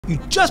You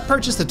just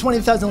purchased the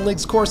 20,000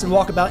 Leagues course in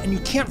Walkabout and you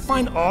can't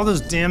find all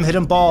those damn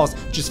hidden balls.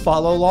 Just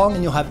follow along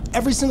and you'll have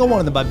every single one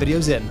of them by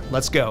videos in.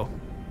 Let's go.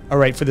 All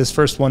right, for this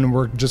first one,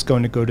 we're just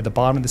going to go to the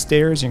bottom of the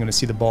stairs. You're going to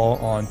see the ball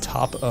on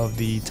top of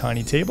the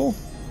tiny table.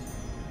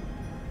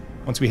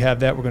 Once we have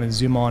that, we're going to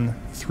zoom on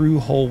through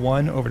hole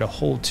 1 over to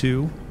hole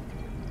 2.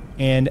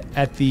 And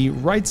at the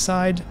right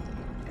side,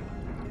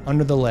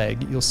 under the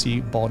leg, you'll see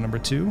ball number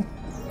 2.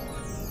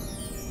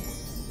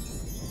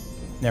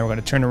 Now we're going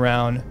to turn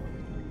around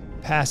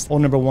past hole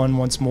number 1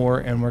 once more,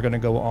 and we're going to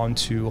go on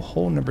to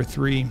hole number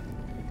 3.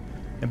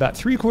 About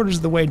 3/4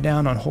 of the way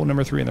down on hole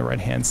number 3 on the right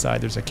hand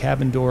side, there's a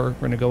cabin door. We're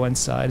going to go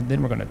inside,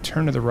 then we're going to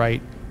turn to the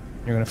right.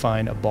 You're going to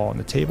find a ball on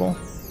the table.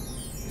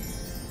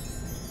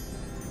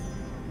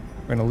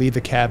 We're going to leave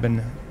the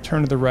cabin,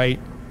 turn to the right,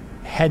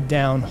 head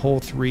down hole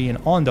 3 and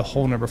on to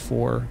hole number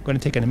 4. We're going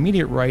to take an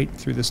immediate right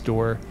through this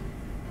door.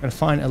 We're going to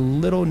find a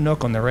little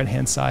nook on the right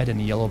hand side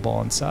and a yellow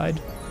ball inside.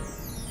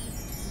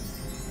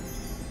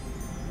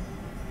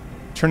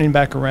 Turning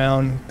back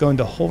around, going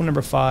to hole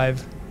number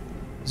 5.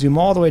 Zoom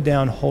all the way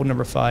down hole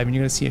number 5, and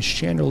you're going to see a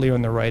chandelier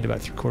on the right about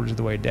 3/4 of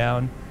the way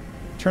down.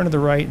 Turn to the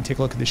right and take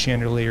a look at the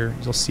chandelier.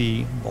 You'll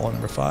see ball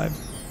number 5.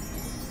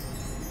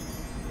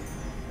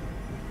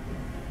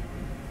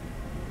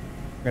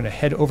 We're going to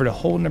head over to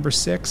hole number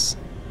 6.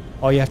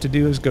 All you have to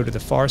do is go to the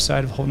far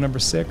side of hole number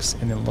 6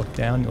 and then look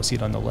down. You'll see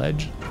it on the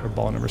ledge for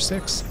ball number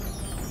 6.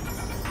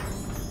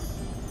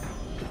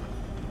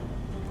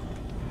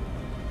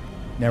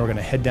 Now we're going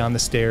to head down the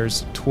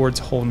stairs towards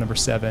hole number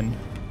 7.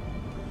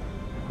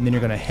 And then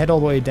you're going to head all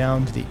the way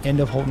down to the end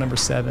of hole number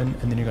 7,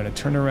 and then you're going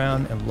to turn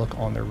around and look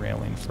on the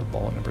railing for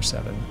ball number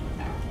 7.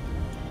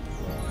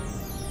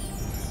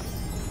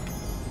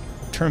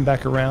 Turn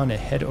back around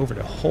and head over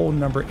to hole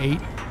number 8.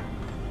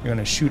 You're going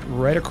to shoot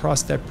right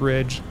across that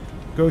bridge,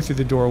 go through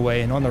the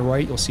doorway, and on the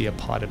right you'll see a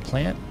potted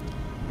plant.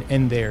 And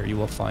in there you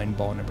will find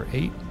ball number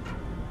 8.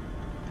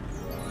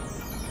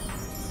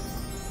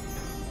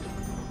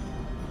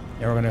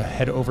 Now we're going to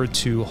head over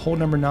to hole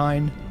number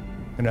 9.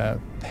 We're going to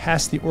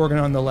pass the organ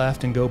on the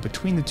left and go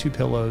between the 2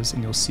 pillows,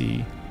 and you'll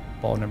see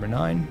ball number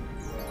 9.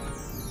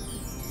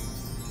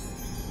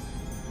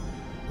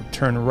 We'll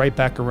turn right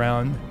back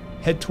around,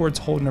 head towards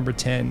hole number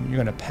 10. You're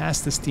going to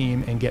pass the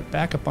steam and get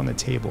back up on the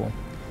table.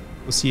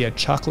 You'll see a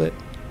chocolate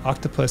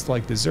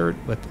octopus-like dessert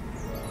with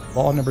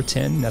ball number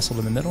 10 nestled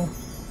in the middle.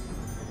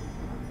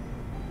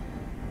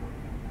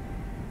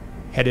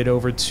 Headed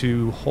over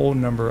to hole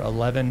number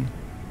 11.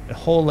 At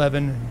hole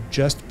 11,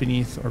 just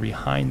beneath or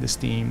behind the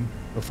steam,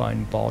 you'll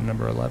find ball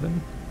number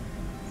 11.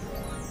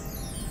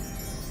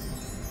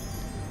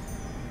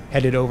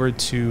 Headed over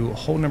to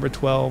hole number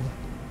 12,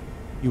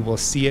 you will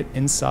see it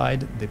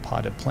inside the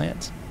potted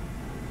plant.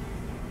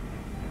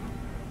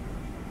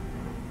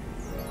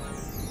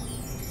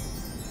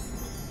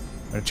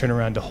 I'm going to turn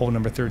around to hole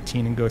number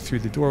 13 and go through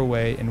the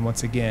doorway, and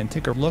once again,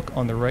 take a look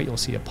on the right, you'll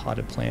see a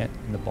potted plant,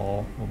 and the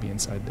ball will be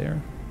inside there.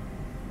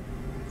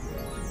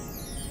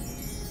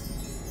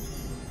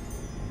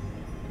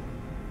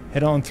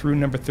 Head on through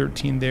number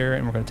 13 there,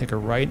 and we're going to take a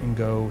right and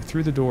go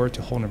through the door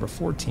to hole number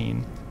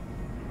 14.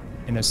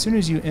 And as soon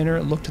as you enter,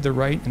 look to the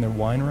right in the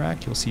wine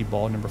rack, you'll see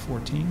ball number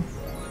 14.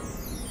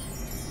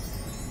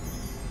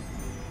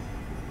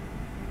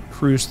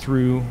 Cruise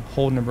through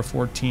hole number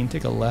 14,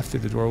 take a left through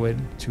the doorway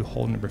to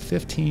hole number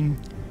 15.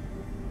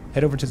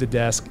 Head over to the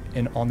desk,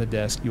 and on the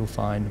desk you'll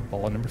find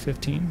ball number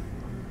 15.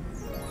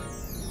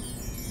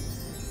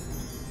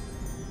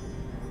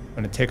 I'm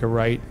going to take a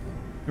right.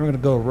 We're going to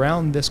go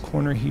around this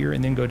corner here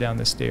and then go down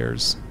the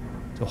stairs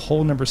to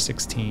hole number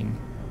 16.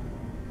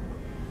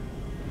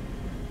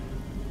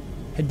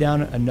 Head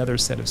down another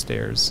set of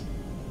stairs.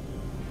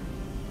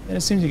 And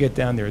as soon as you get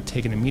down there,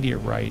 take an immediate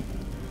right.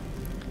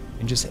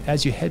 And just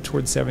as you head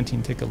towards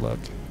 17, take a look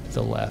to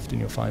the left and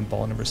you'll find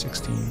ball number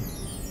 16.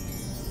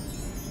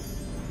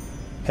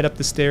 Head up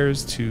the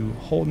stairs to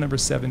hole number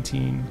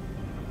 17.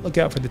 Look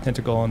out for the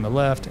tentacle on the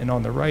left, and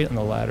on the right on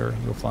the ladder,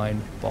 you'll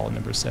find ball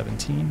number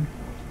 17.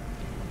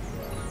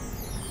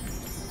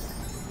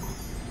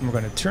 And we're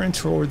going to turn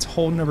towards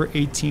hole number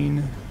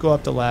 18, go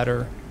up the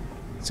ladder.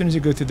 As soon as you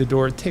go through the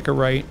door, take a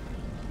right.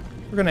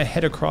 We're going to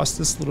head across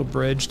this little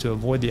bridge to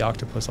avoid the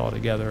octopus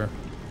altogether.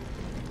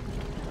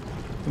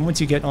 And once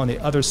you get on the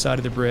other side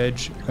of the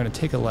bridge, you're going to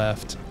take a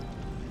left.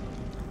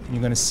 And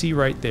you're going to see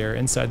right there,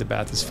 inside the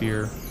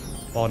bathysphere,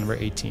 ball number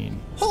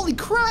 18. Holy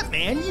crap,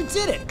 man, you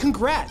did it!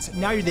 Congrats!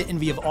 Now you're the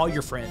envy of all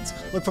your friends.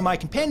 Look for my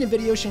companion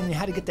video showing you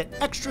how to get that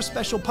extra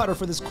special putter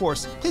for this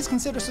course. Please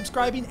consider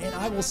subscribing, and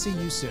I will see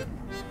you soon.